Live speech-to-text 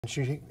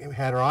She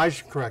had her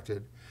eyes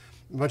corrected,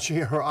 but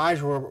her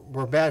eyes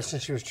were bad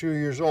since she was 2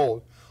 years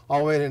old, all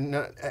the way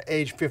to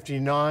age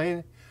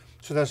 59.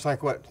 So that's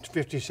like, what,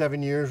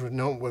 57 years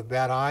with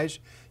bad eyes?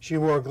 She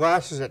wore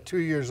glasses at 2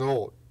 years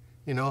old,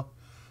 you know?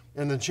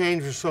 And the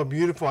change was so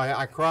beautiful,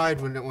 I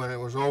cried when it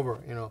was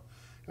over, you know?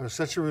 It was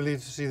such a relief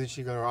to see that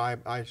she got her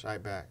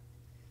eyesight back.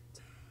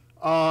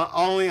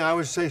 Only, I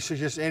would say,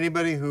 suggest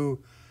anybody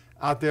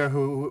out there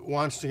who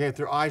wants to get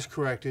their eyes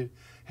corrected,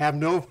 have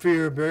no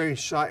fear. Barry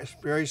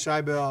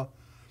Seibel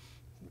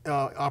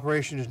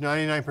operation is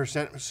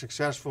 99%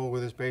 successful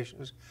with his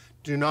patients.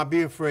 Do not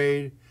be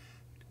afraid.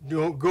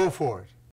 Go for it.